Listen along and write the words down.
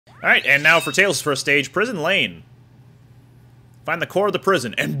Alright, and now for Tails' first stage, Prison Lane. Find the core of the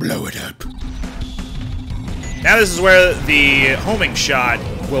prison and blow it up. Now this is where the homing shot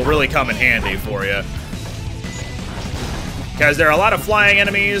will really come in handy for you. Because there are a lot of flying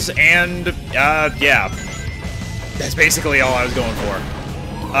enemies, and, yeah. That's basically all I was going for.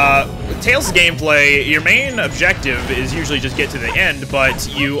 With Tails' gameplay, your main objective is usually just get to the end,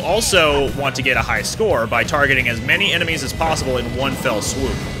 but you also want to get a high score by targeting as many enemies as possible in one fell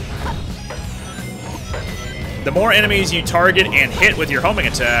swoop. The more enemies you target and hit with your homing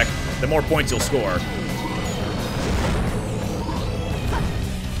attack, the more points you'll score.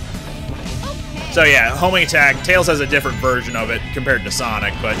 So yeah, homing attack, Tails has a different version of it compared to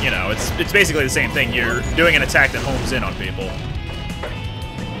Sonic, but you know, it's basically the same thing. You're doing an attack that homes in on people.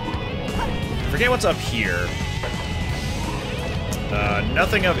 Forget what's up here.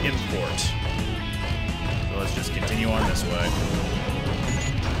 Nothing of import. So let's just continue on this way.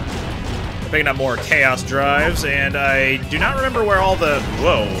 Picking up more Chaos Drives, and I do not remember where all the...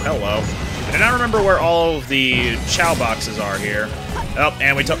 Whoa, hello. I do not remember where all of the Chao boxes are here. Oh,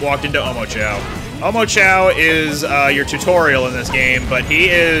 and we walked into Omo Chao. Omo Chao is your tutorial in this game, but he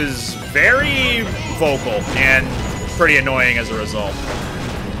is very vocal and pretty annoying as a result.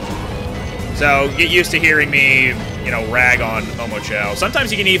 So get used to hearing me, you know, rag on Omo Chao.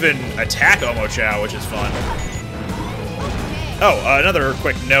 Sometimes you can even attack Omo Chao, which is fun. Oh, another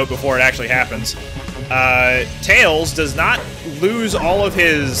quick note before it actually happens. Tails does not lose all of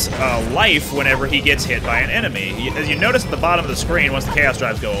his life whenever he gets hit by an enemy. As you notice at the bottom of the screen, once the Chaos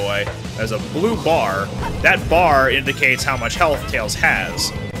Drives go away, there's a blue bar. That bar indicates how much health Tails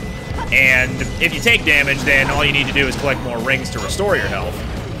has. And if you take damage, then all you need to do is collect more rings to restore your health.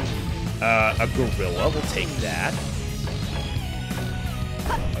 A gorilla will take that.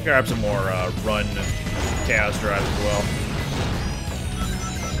 I'll grab some more run Chaos Drives as well.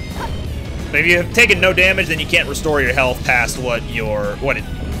 But if you have taken no damage, then you can't restore your health past what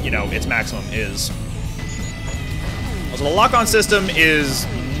its maximum is. Also, the lock-on system is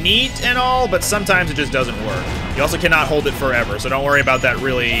neat and all, but sometimes it just doesn't work. You also cannot hold it forever, so don't worry about that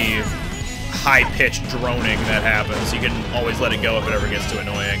really high-pitched droning that happens. You can always let it go if it ever gets too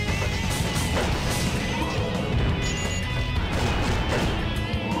annoying.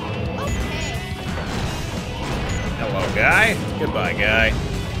 Hello, guy. Goodbye, guy.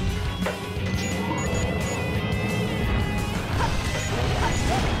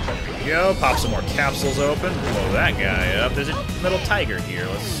 Go, pop some more capsules open, blow that guy up. There's a little tiger here.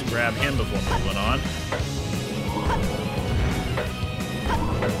 Let's grab him before moving on.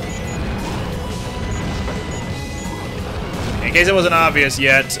 In case it wasn't obvious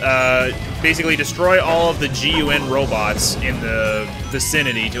yet, basically destroy all of the GUN robots in the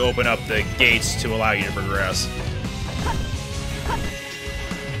vicinity to open up the gates to allow you to progress.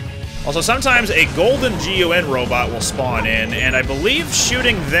 Also, sometimes a golden GUN robot will spawn in, and I believe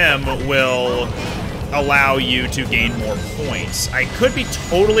shooting them will allow you to gain more points. I could be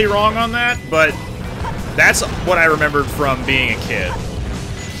totally wrong on that, but that's what I remembered from being a kid.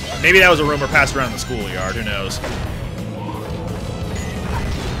 Maybe that was a rumor passed around the schoolyard, who knows.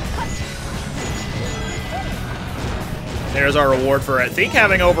 There's our reward for, I think,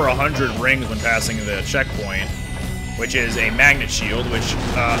 having over 100 rings when passing the checkpoint, which is a magnet shield, which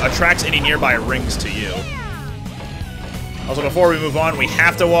attracts any nearby rings to you. Also, before we move on, we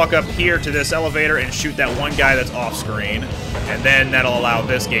have to walk up here to this elevator and shoot that one guy that's off-screen, and then that'll allow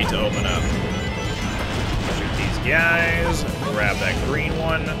this gate to open up. Shoot these guys, grab that green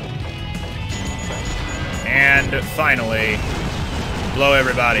one, and finally, blow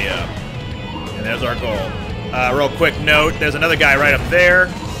everybody up. And there's our goal. Real quick note, there's another guy right up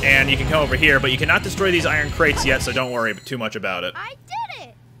there, and you can come over here, but you cannot destroy these iron crates yet, so don't worry too much about it. I did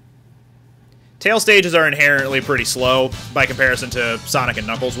it! Tail stages are inherently pretty slow by comparison to Sonic and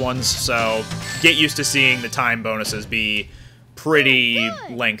Knuckles ones, so get used to seeing the time bonuses be pretty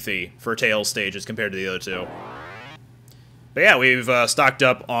lengthy for Tail stages compared to the other two. But yeah, we've stocked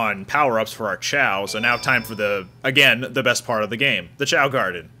up on power-ups for our Chao, so now time for the best part of the game, the Chao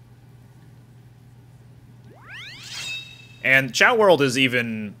Garden. And Chao World is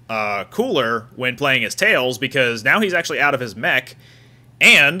even cooler when playing as Tails, because now he's actually out of his mech,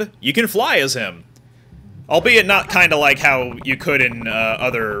 and you can fly as him. Albeit not kind of like how you could in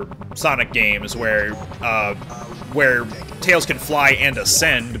other Sonic games, where Tails can fly and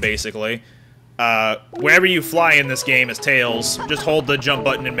ascend, basically. Whenever you fly in this game as Tails, just hold the jump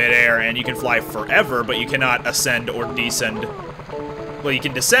button in midair, and you can fly forever, but you cannot ascend or descend. Well, you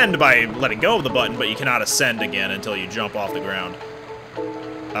can descend by letting go of the button, but you cannot ascend again until you jump off the ground.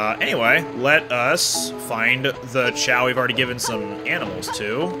 Anyway, let us find the Chao we've already given some animals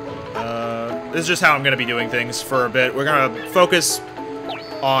to. This is just how I'm going to be doing things for a bit. We're going to focus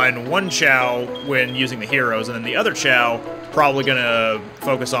on one Chao when using the heroes, and then the other Chao probably going to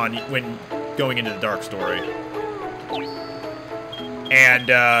focus on when going into the dark story. And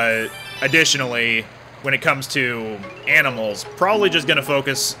additionally, when it comes to animals, probably just going to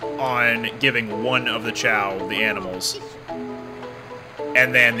focus on giving one of the Chao the animals.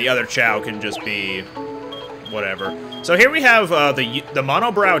 And then the other Chao can just be whatever. So here we have the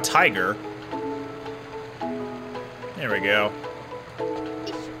monobrow tiger. There we go.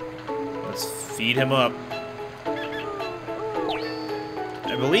 Let's feed him up.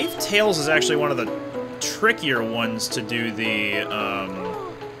 I believe Tails is actually one of the trickier ones to do the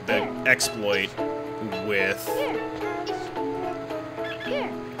exploit with.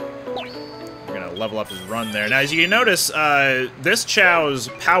 We're gonna level up his run there. Now, as you can notice, this Chao's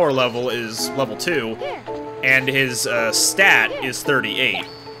power level is level 2, and his stat is 38.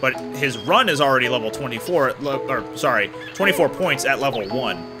 But his run is already level 24, 24 points at level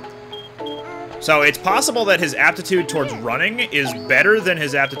 1. So it's possible that his aptitude towards running is better than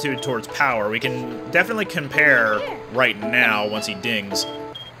his aptitude towards power. We can definitely compare right now once he dings.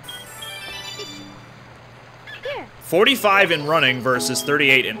 45 in running versus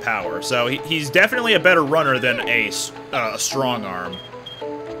 38 in power. So he's definitely a better runner than a strong arm.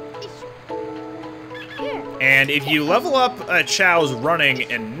 And if you level up a Chao's running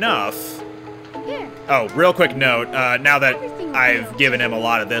enough... Oh, real quick note, now that I've given him a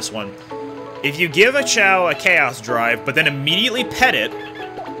lot of this one. If you give a Chao a Chaos Drive, but then immediately pet it,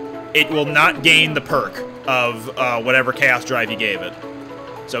 it will not gain the perk of whatever Chaos Drive you gave it.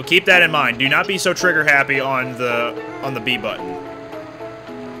 So keep that in mind. Do not be so trigger happy on the B button.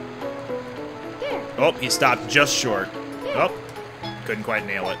 Oh, he stopped just short. Oh, couldn't quite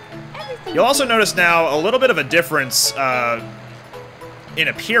nail it. You'll also notice now a little bit of a difference in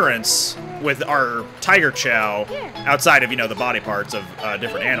appearance with our Tiger Chao, outside of, you know, the body parts of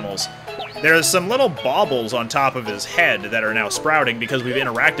different animals. There's some little baubles on top of his head that are now sprouting because we've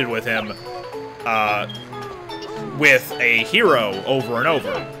interacted with him with a hero over and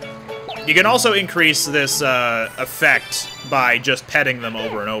over. You can also increase this effect by just petting them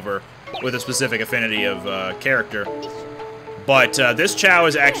over and over with a specific affinity of character. But this Chao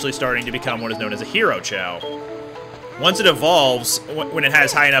is actually starting to become what is known as a hero Chao. Once it evolves, when it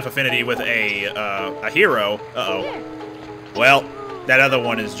has high enough affinity with a hero, well, that other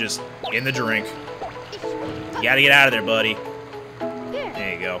one is just in the drink. You gotta get out of there, buddy.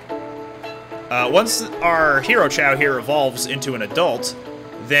 There you go. Once our hero Chao here evolves into an adult,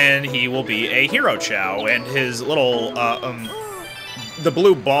 then he will be a hero Chao, and his little, the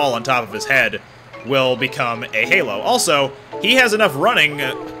blue ball on top of his head will become a halo. Also, he has enough running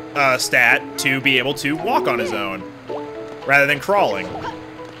stat to be able to walk on his own, rather than crawling.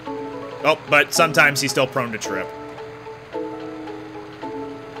 Oh, but sometimes he's still prone to trip.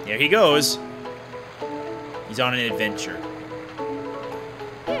 Here he goes. He's on an adventure.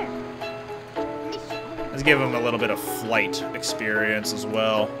 Let's give him a little bit of flight experience as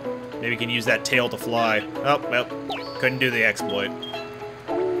well. Maybe he can use that tail to fly. Oh, well, couldn't do the exploit.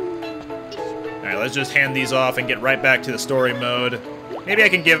 Alright, let's just hand these off and get right back to the story mode. Maybe I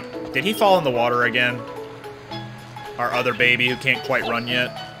can give... Did he fall in the water again? Our other baby who can't quite run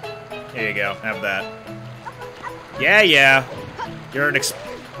yet? Here you go, have that. Yeah. You're an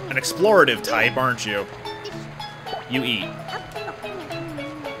explorative type, aren't you? You eat.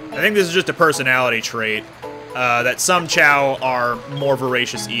 I think this is just a personality trait, that some Chao are more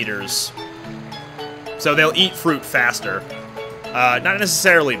voracious eaters. So they'll eat fruit faster. Not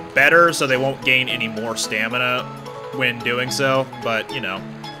necessarily better, so they won't gain any more stamina when doing so, but, you know.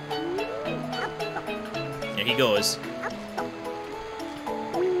 There he goes.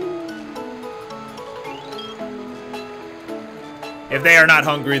 If they are not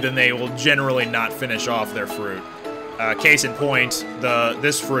hungry, then they will generally not finish off their fruit. Case in point,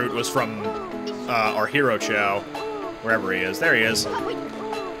 this fruit was from our hero Chao, wherever he is. There he is.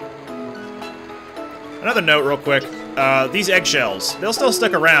 Another note real quick, these eggshells, they'll still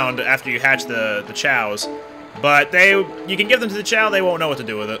stick around after you hatch the Chaos, but you can give them to the Chao, they won't know what to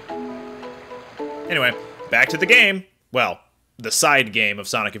do with it. Anyway, back to the game. Well, the side game of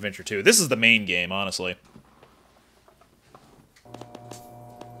Sonic Adventure 2. This is the main game, honestly.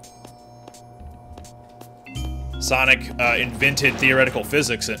 Sonic invented theoretical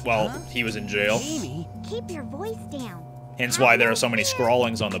physics while he was in jail. Amy, keep your voice down. Hence why there are so many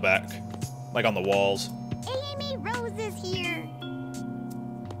scrawlings on the back, like on the walls. Amy Rose is here.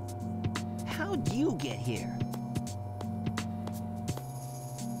 How'd you get here?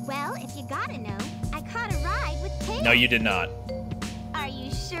 Well, if you gotta know, I caught a ride with Chao. No, you did not. Are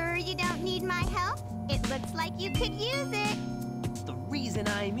you sure you don't need my help? It looks like you could use it. The reason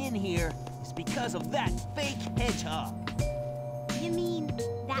I'm in here is because of that fake hedgehog. You mean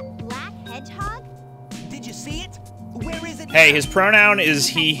that black hedgehog? Did you see it? Where is it? Hey, now? his pronoun is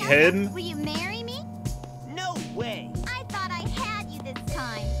he, If I tell you, him. will you marry me? No way. I thought I had you this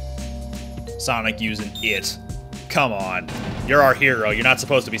time. Sonic using it. Come on. You're our hero. You're not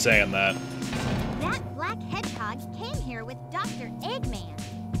supposed to be saying that. That black hedgehog came here with Dr. Eggman.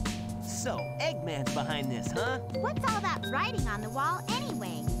 So, Eggman's behind this, huh? What's all that writing on the wall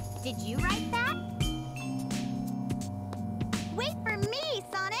anyway? Did you write that? Wait for me,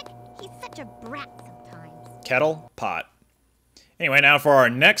 Sonic! He's such a brat sometimes. Kettle, pot. Anyway, now for our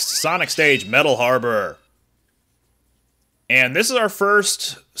next Sonic stage, Metal Harbor. And this is our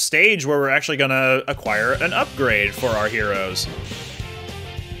first stage where we're actually gonna acquire an upgrade for our heroes.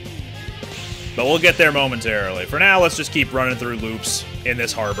 But we'll get there momentarily. For now, let's just keep running through loops in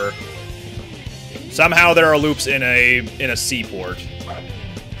this harbor. Somehow there are loops in a seaport.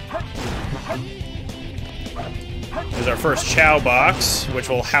 There's our first Chao box, which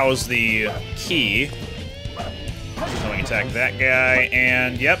will house the key. So we can attack that guy,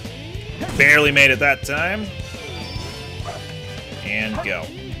 and yep, barely made it that time. And go.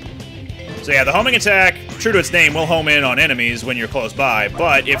 So yeah, the homing attack, true to its name, will home in on enemies when you're close by,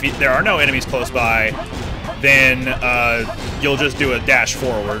 but if there are no enemies close by, then you'll just do a dash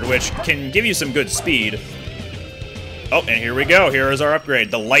forward, which can give you some good speed. Oh, and here we go. Here is our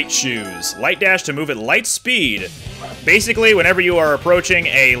upgrade, the light shoes. Light dash to move at light speed. Basically, whenever you are approaching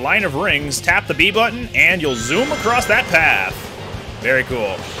a line of rings, tap the B button, and you'll zoom across that path. Very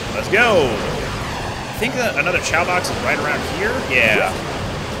cool. Let's go. I think another Chao box is right around here. Yeah.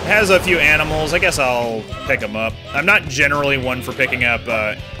 It has a few animals. I guess I'll pick them up. I'm not generally one for picking up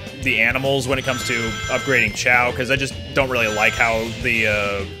the animals when it comes to upgrading Chao, because I just don't really like how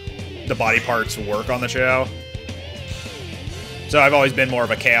the body parts work on the Chao. So I've always been more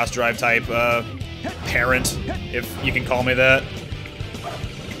of a Chaos Drive type parent, if you can call me that.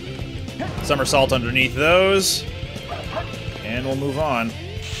 Somersault underneath those. And we'll move on.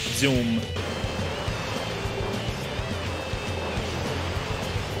 Zoom.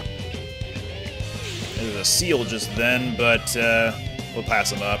 There's a seal just then, but we'll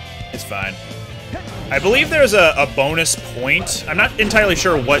pass him up. It's fine. I believe there's a bonus point. I'm not entirely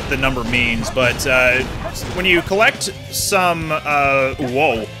sure what the number means, but when you collect some...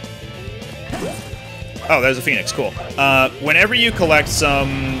 whoa. Oh, there's a phoenix. Cool. Whenever you collect some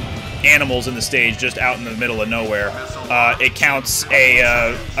animals in the stage just out in the middle of nowhere, it counts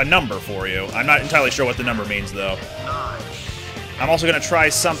a number for you. I'm not entirely sure what the number means, though. I'm also going to try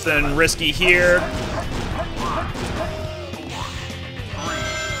something risky here.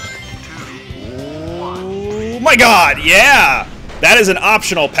 Oh my god, yeah! That is an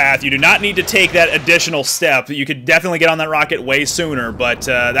optional path. You do not need to take that additional step. You could definitely get on that rocket way sooner, but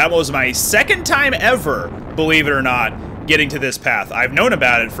that was my second time ever, believe it or not, getting to this path. I've known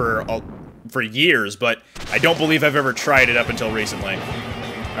about it for years, but I don't believe I've ever tried it up until recently.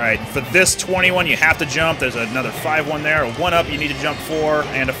 Alright, for this 21, you have to jump. There's another 5-1 there. A 1-up you need to jump for,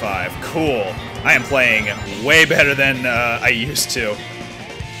 and a 5. Cool. I am playing way better than I used to.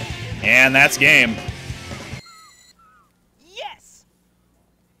 And that's game. Yes!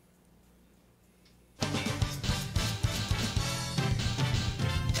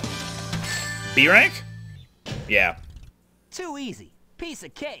 B rank? Yeah. Too easy. Piece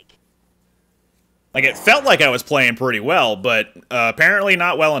of cake. Like, it felt like I was playing pretty well, but apparently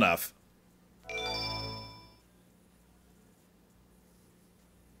not well enough.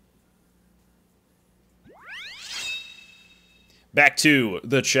 Back to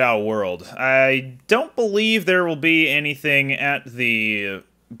the Chao world. I don't believe there will be anything at the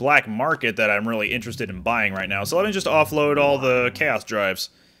black market that I'm really interested in buying right now, so let me just offload all the Chaos Drives.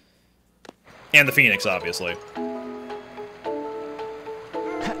 And the Phoenix, obviously.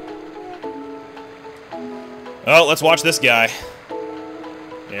 Oh, let's watch this guy.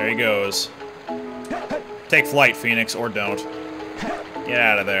 There he goes. Take flight, Phoenix, or don't. Get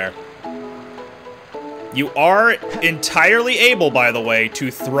out of there. You are entirely able, by the way,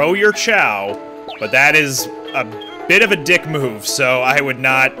 to throw your Chao, but that is a bit of a dick move, so I would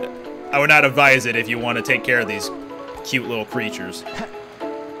not advise it if you want to take care of these cute little creatures.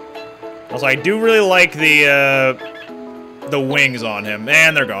 Also, I do really like the wings on him,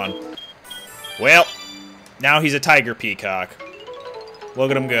 and they're gone. Well, now he's a tiger peacock.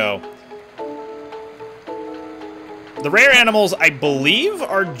 Look at him go. The rare animals, I believe,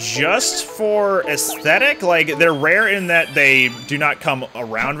 are just for aesthetic. Like, they're rare in that they do not come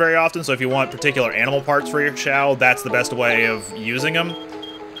around very often, so if you want particular animal parts for your Chao, that's the best way of using them.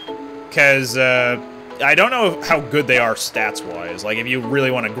 Because, I don't know how good they are stats-wise. Like, if you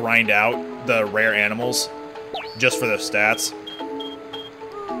really want to grind out the rare animals just for the stats.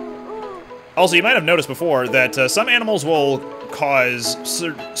 Also, you might have noticed before that some animals will cause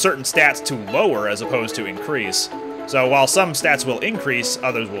certain stats to lower as opposed to increase. So while some stats will increase,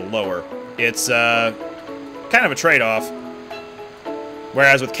 others will lower. It's kind of a trade-off.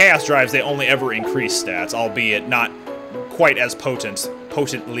 Whereas with Chaos Drives, they only ever increase stats, albeit not quite as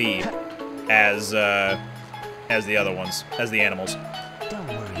potently as the other ones, as the animals. Don't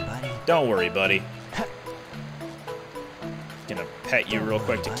worry, buddy. Don't worry, buddy. Gonna pet you real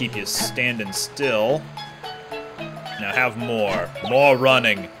quick to keep you standing still. Now have more. More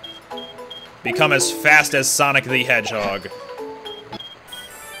running. Become as fast as Sonic the Hedgehog.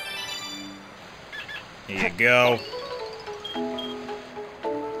 Here you go.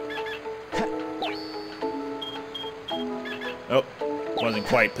 Oh, wasn't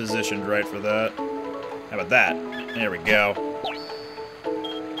quite positioned right for that. How about that? There we go.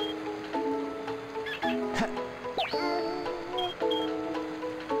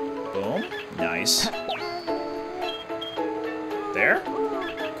 Boom. Nice. There.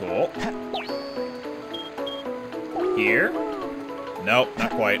 Cool. Here. Nope,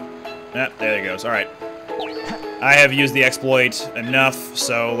 not quite. There it goes. Alright. I have used the exploit enough,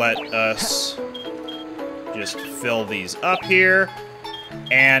 so let us just fill these up here.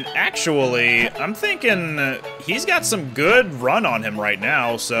 And actually, I'm thinking he's got some good run on him right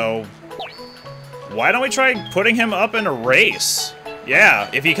now, so why don't we try putting him up in a race? Yeah,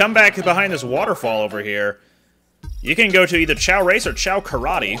 if you come back behind this waterfall over here, you can go to either Chao Race or Chao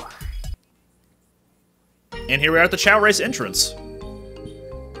Karate. And here we are at the Chao Race entrance.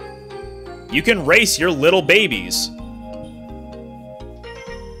 You can race your little babies.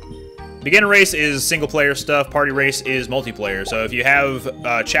 Beginner race is single-player stuff, party race is multiplayer. So if you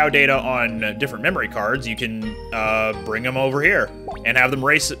have Chao data on different memory cards, you can bring them over here and have them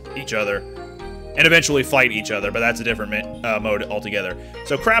race each other. And eventually fight each other, but that's a different mode altogether.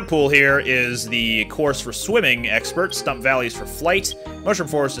 So Crab Pool here is the course for swimming expert, Stump Valley is for flight, Mushroom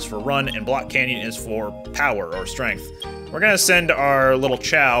Forest is for run, and Block Canyon is for power or strength. We're gonna send our little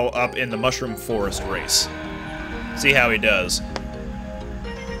Chao up in the Mushroom Forest race. See how he does.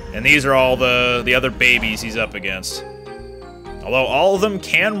 And these are all the other babies he's up against. Although all of them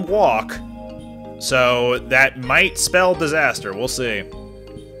can walk, so that might spell disaster. We'll see.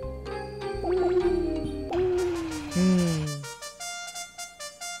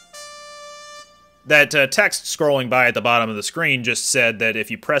 That text scrolling by at the bottom of the screen just said that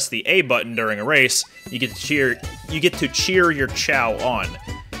if you press the A button during a race, you get to cheer your Chao on,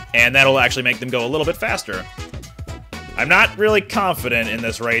 and that'll actually make them go a little bit faster. I'm not really confident in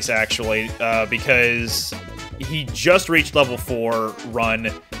this race actually, because he just reached level 4 run,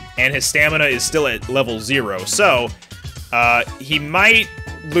 and his stamina is still at level 0, so he might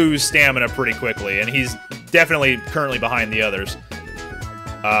lose stamina pretty quickly, and he's definitely currently behind the others.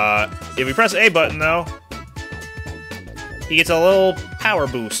 If we press A button, though, he gets a little power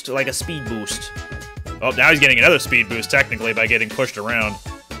boost, like a speed boost. Oh, now he's getting another speed boost, technically, by getting pushed around.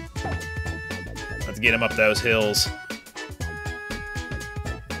 Let's get him up those hills.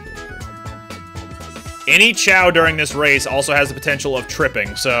 Any Chao during this race also has the potential of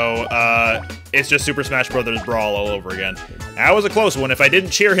tripping, so it's just Super Smash Bros. Brawl all over again. That was a close one. If I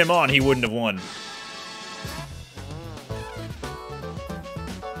didn't cheer him on, he wouldn't have won.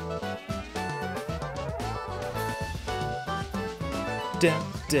 Da,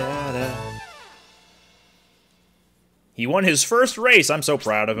 da, da. He won his first race. I'm so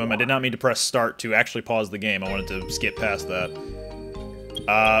proud of him. I did not mean to press start to actually pause the game. I wanted to skip past that.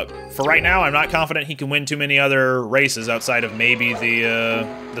 For right now, I'm not confident he can win too many other races outside of maybe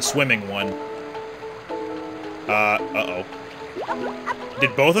the swimming one. Uh-oh.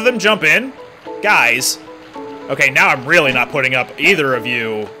 Did both of them jump in? Guys. Okay, now I'm really not putting up either of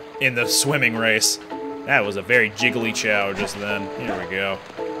you in the swimming race. That was a very jiggly Chao just then. Here we go.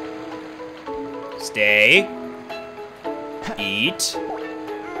 Stay. Eat.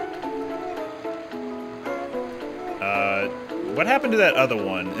 What happened to that other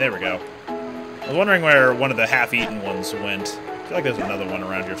one? There we go. I was wondering where one of the half-eaten ones went. I feel like there's another one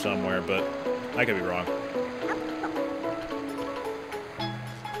around here somewhere, but I could be wrong.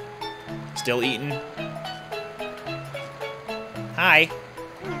 Still eating? Hi.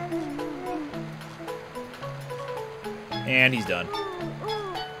 And he's done.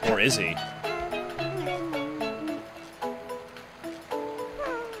 Or is he?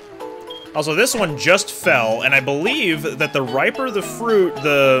 Also, this one just fell, and I believe that the riper the fruit,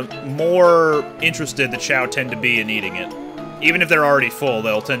 the more interested the Chao tend to be in eating it. Even if they're already full,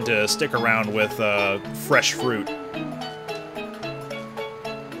 they'll tend to stick around with fresh fruit.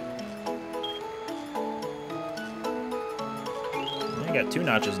 I got 2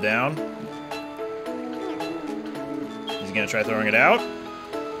 notches down. Is he gonna try throwing it out?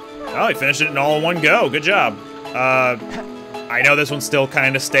 Oh, he finished it in all in one go. Good job. I know this one's still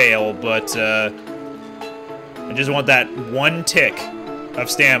kind of stale, but I just want that 1 tick of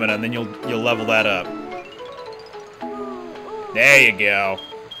stamina, and then you'll level that up. There you go.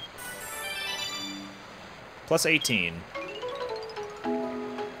 Plus 18.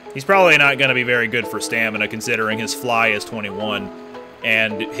 He's probably not going to be very good for stamina, considering his fly is 21,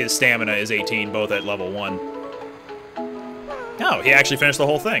 and his stamina is 18, both at level 1. Oh, he actually finished the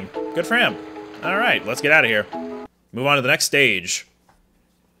whole thing. Good for him. Alright, let's get out of here. Move on to the next stage.